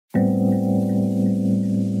Hey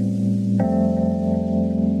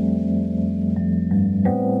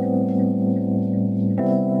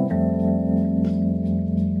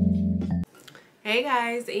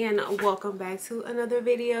guys, and welcome back to another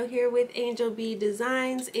video here with Angel B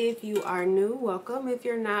Designs. If you are new, welcome. If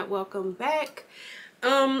you're not, welcome back.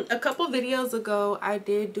 A couple videos ago I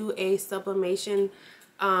did do a sublimation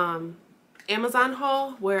Amazon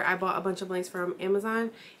haul where I bought a bunch of blanks from Amazon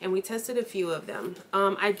and we tested a few of them.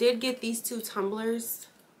 I did get these two tumblers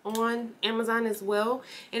on Amazon as well,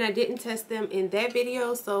 and I didn't test them in that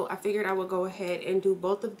video, so I figured I would go ahead and do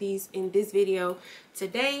both of these in this video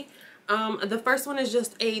today. The first one is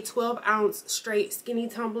just a 12-ounce straight skinny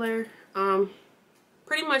tumbler.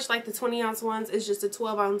 Pretty much like the 20-ounce ones. It's just a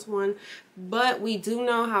 12-ounce one, but we do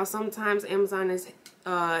know how sometimes Amazon is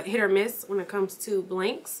hit or miss when it comes to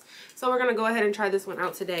blanks, so we're gonna go ahead and try this one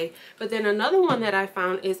out today. But then another one that I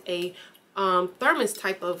found is a thermos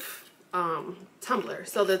type of tumbler.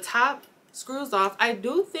 So the top screws off. I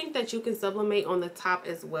do think that you can sublimate on the top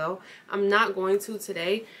as well. I'm not going to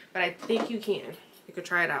today, but I think you can. You could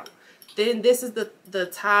try it out. Then this is the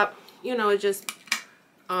top. You know, it just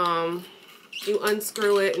you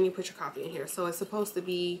unscrew it and you put your coffee in here. So it's supposed to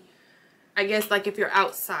be, I guess, like if you're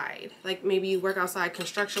outside, like maybe you work outside,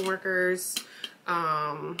 construction workers,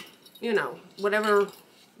 you know, whatever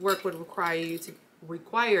work would require you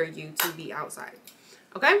to be outside.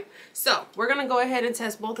 Okay, so we're gonna go ahead and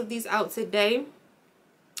test both of these out today.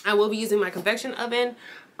 I will be using my convection oven.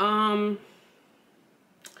 I'm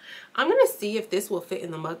gonna see if this will fit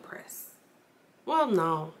in the mug press. Well,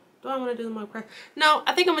 no. Do I want to do the mug press? No,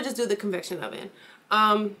 I think I'm gonna just do the convection oven.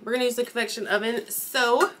 We're gonna use the convection oven,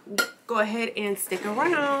 so go ahead and stick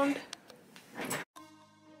around.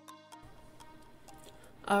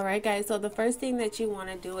 Alright guys, so the first thing that you want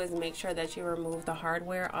to do is make sure that you remove the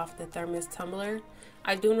hardware off the thermos tumbler.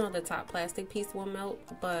 I do know the top plastic piece will melt,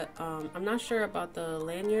 but I'm not sure about the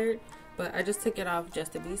lanyard, but I just took it off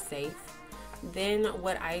just to be safe. Then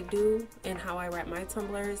what I do and how I wrap my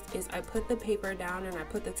tumblers is I put the paper down and I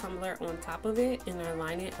put the tumbler on top of it and I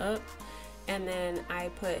line it up, and then I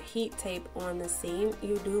put heat tape on the seam.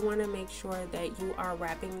 You do want to make sure that you are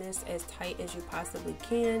wrapping this as tight as you possibly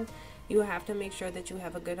can. You have to make sure that you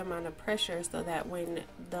have a good amount of pressure so that when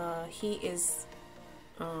the heat is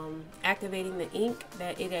activating the ink,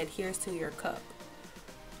 that it adheres to your cup.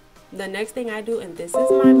 The next thing I do, and this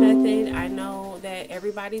is my method, I know that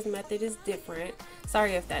everybody's method is different.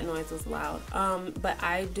 Sorry if that noise was loud. But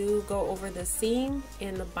I do go over the seam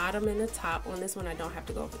and the bottom and the top. On this one I don't have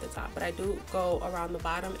to go over the top, but I do go around the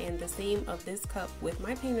bottom and the seam of this cup with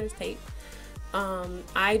my painter's tape.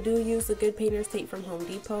 I do use a good painter's tape from Home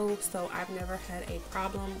Depot, so I've never had a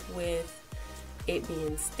problem with it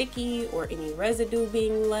being sticky or any residue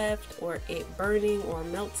being left or it burning or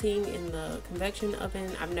melting in the convection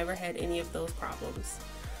oven. I've never had any of those problems.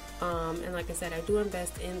 And like I said, I do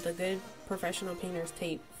invest in the good professional painter's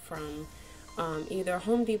tape from either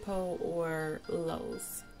Home Depot or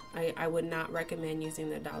Lowe's. I would not recommend using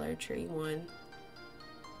the Dollar Tree one.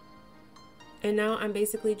 And now I'm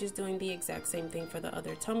basically just doing the exact same thing for the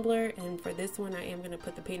other tumbler, and for this one I am going to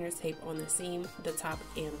put the painter's tape on the seam, the top,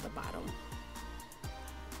 and the bottom.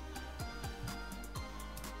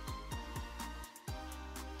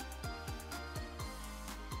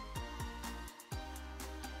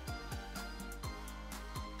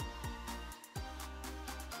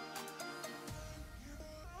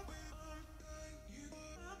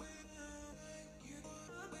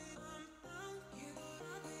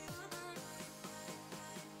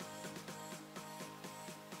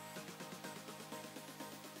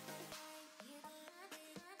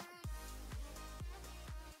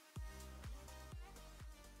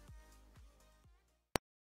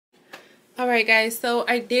 Alright guys, so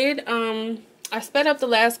I did I sped up the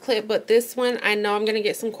last clip, but this one I know I'm gonna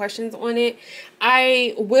get some questions on it.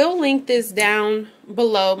 I will link this down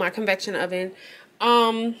below, my convection oven.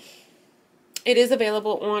 It is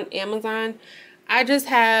available on Amazon. I just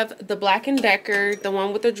have the Black & Decker, the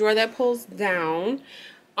one with the drawer that pulls down.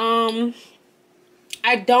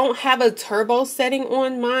 I don't have a turbo setting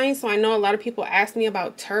on mine, so I know a lot of people ask me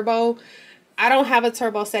about turbo. I don't have a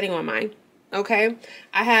turbo setting on mine. Okay,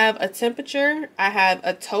 I have a temperature, I have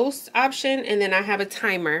a toast option, and then I have a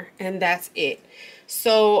timer, and that's it.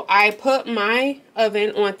 So I put my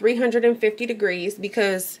oven on 350 degrees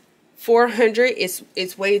because 400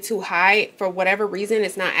 is way too high for whatever reason.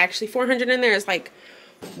 It's not actually 400 in there, it's like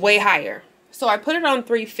way higher. So I put it on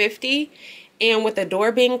 350, and with the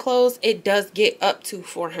door being closed, it does get up to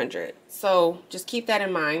 400. So just keep that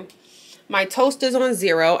in mind. My toast is on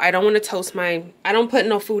 0. I don't want to toast I don't put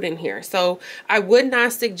no food in here. So I would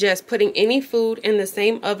not suggest putting any food in the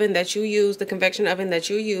same oven that you use, the convection oven that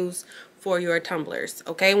you use for your tumblers.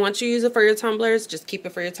 Okay, once you use it for your tumblers, just keep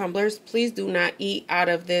it for your tumblers. Please do not eat out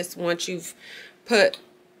of this once you've put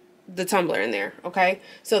the tumbler in there. Okay,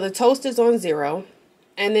 so the toast is on 0.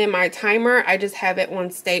 And then my timer, I just have it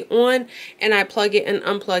on stay on, and I plug it and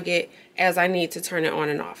unplug it as I need to turn it on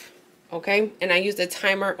and off. Okay, and I use the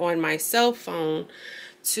timer on my cell phone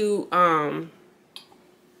to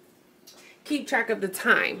keep track of the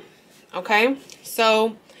time. Okay,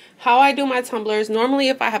 so how I do my tumblers, normally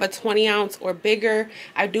if I have a 20 ounce or bigger,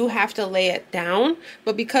 I do have to lay it down,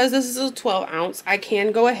 but because this is a 12 ounce, I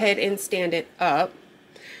can go ahead and stand it up.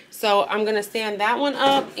 So I'm gonna stand that one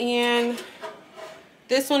up, and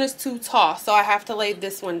this one is too tall, so I have to lay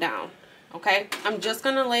this one down. Okay, I'm just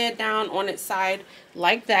gonna lay it down on its side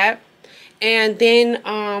like that. And then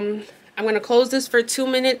I'm going to close this for 2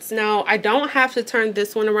 minutes. Now, I don't have to turn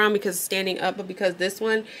this one around because it's standing up, but because this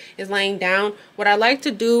one is laying down, what I like to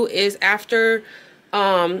do is after,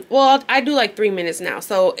 well, I do like 3 minutes now.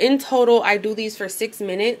 So in total, I do these for 6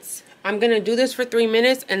 minutes. I'm going to do this for 3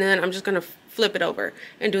 minutes, and then I'm just going to flip it over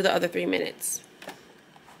and do the other 3 minutes.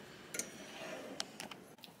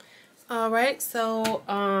 All right, so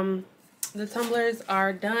the tumblers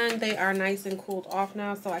are done. They are nice and cooled off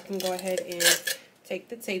now, so I can go ahead and take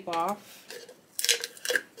the tape off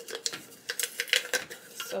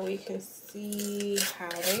so we can see how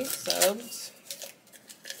they subbed.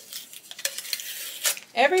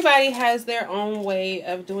 Everybody has their own way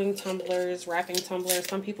of doing tumblers, wrapping tumblers.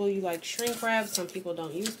 Some people you like shrink wrap, some people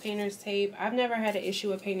don't use painter's tape. I've never had an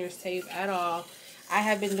issue with painter's tape at all. I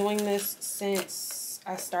have been doing this since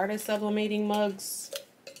I started sublimating mugs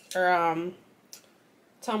or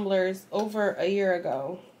tumblers over a year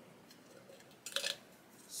ago.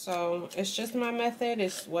 So it's just my method.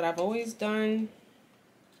 It's what I've always done.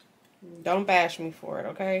 Don't bash me for it,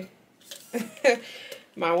 okay?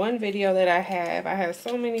 My one video that I have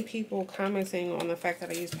so many people commenting on the fact that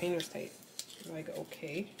I use painter's tape. Like,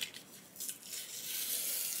 okay.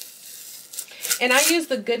 And I use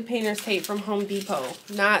the good painter's tape from Home Depot,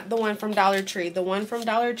 not the one from Dollar Tree. The one from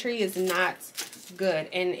Dollar Tree is not good,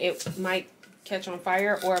 and it might catch on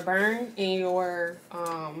fire or burn in your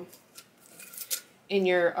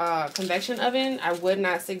convection oven. I would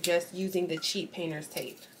not suggest using the cheap painter's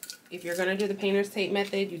tape. If you're going to do the painter's tape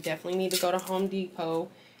method, you definitely need to go to Home Depot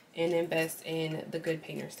and invest in the good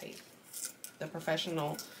painter's tape, the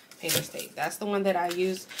professional painter's tape. That's the one that I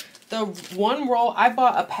use. The one roll, I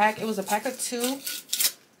bought a pack. It was a pack of 2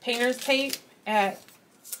 painter's tape at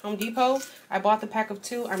Home Depot. I bought the pack of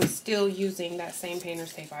 2. I'm still using that same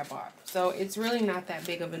painter's tape I bought. So it's really not that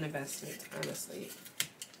big of an investment, honestly.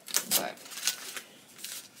 But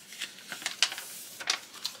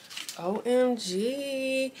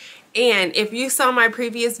OMG. And if you saw my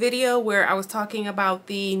previous video where I was talking about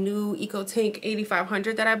the new EcoTank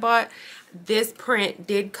 8500 that I bought, this print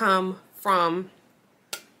did come from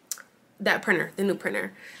that printer, the new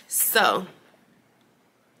printer. So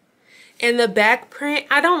in the back print,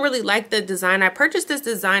 I don't really like the design. I purchased this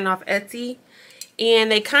design off Etsy,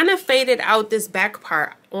 and they kind of faded out this back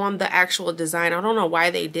part on the actual design. I don't know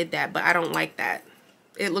why they did that, but I don't like that.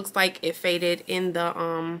 It looks like it faded in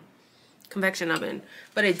the convection oven,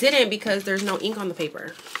 but it didn't because there's no ink on the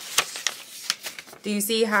paper. Do you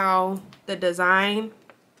see how the design,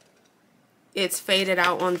 it's faded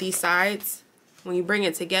out on these sides? When you bring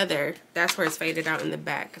it together, that's where it's faded out in the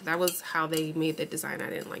back. That was how they made the design. I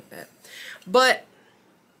didn't like that. But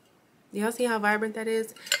y'all see how vibrant that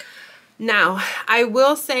is? Now, I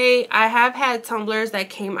will say I have had tumblers that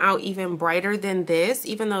came out even brighter than this.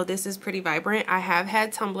 Even though this is pretty vibrant, I have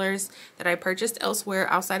had tumblers that I purchased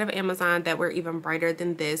elsewhere outside of Amazon that were even brighter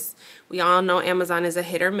than this. We all know Amazon is a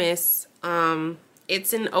hit or miss.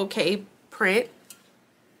 It's an okay print,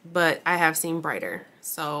 but I have seen brighter.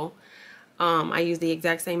 So I use the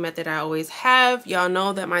exact same method I always have. Y'all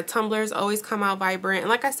know that my tumblers always come out vibrant. And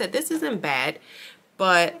like I said, this isn't bad,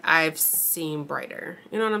 but I've seen brighter.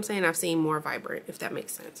 You know what I'm saying? I've seen more vibrant, if that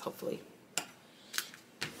makes sense, hopefully.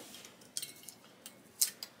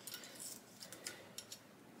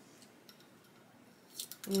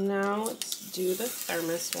 Now let's do the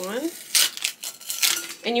thermos one.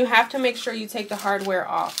 And you have to make sure you take the hardware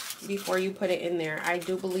off before you put it in there. I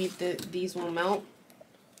do believe that these will melt.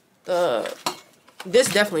 This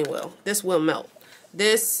definitely will. This will melt.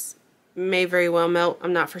 This may very well melt.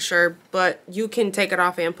 I'm not for sure, but you can take it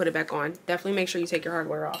off and put it back on. Definitely make sure you take your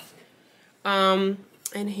hardware off. And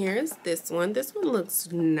here's this one. This one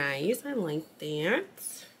looks nice. I like that.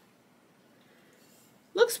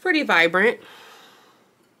 Looks pretty vibrant.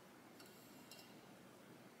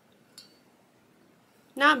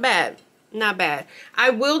 Not bad. Not bad. I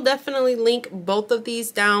will definitely link both of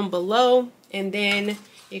these down below, and then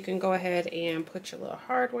you can go ahead and put your little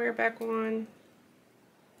hardware back on.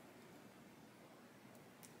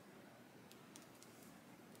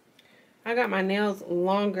 I got my nails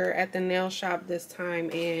longer at the nail shop this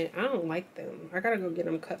time, and I don't like them. I gotta go get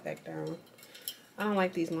them cut back down. I don't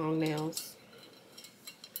like these long nails.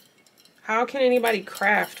 How can anybody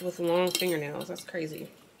craft with long fingernails? That's crazy.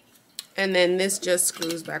 And then this just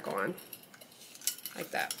screws back on.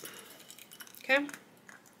 Like that. Okay?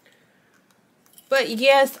 But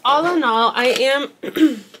yes, all in all, I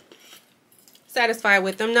am satisfied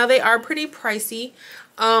with them. Now, they are pretty pricey.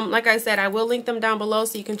 Like I said, I will link them down below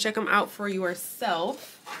so you can check them out for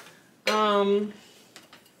yourself. And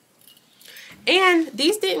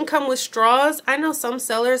these didn't come with straws. I know some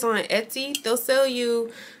sellers on Etsy, they'll sell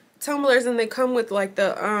you tumblers and they come with like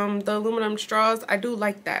the aluminum straws. I do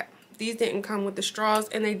like that. These didn't come with the straws,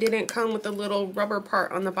 and they didn't come with the little rubber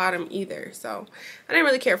part on the bottom either. So I didn't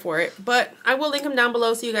really care for it, but I will link them down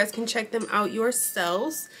below so you guys can check them out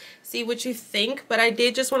yourselves, see what you think. But I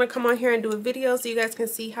did just want to come on here and do a video so you guys can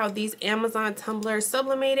see how these Amazon tumblers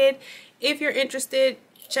sublimated. If you're interested,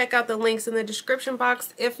 check out the links in the description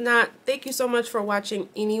box. If not, thank you so much for watching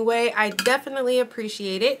anyway. I definitely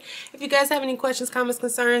appreciate it. If you guys have any questions, comments,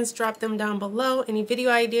 concerns, drop them down below. Any video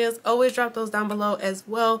ideas, always drop those down below as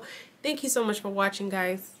well. Thank you so much for watching,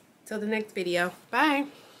 guys. Till the next video. Bye.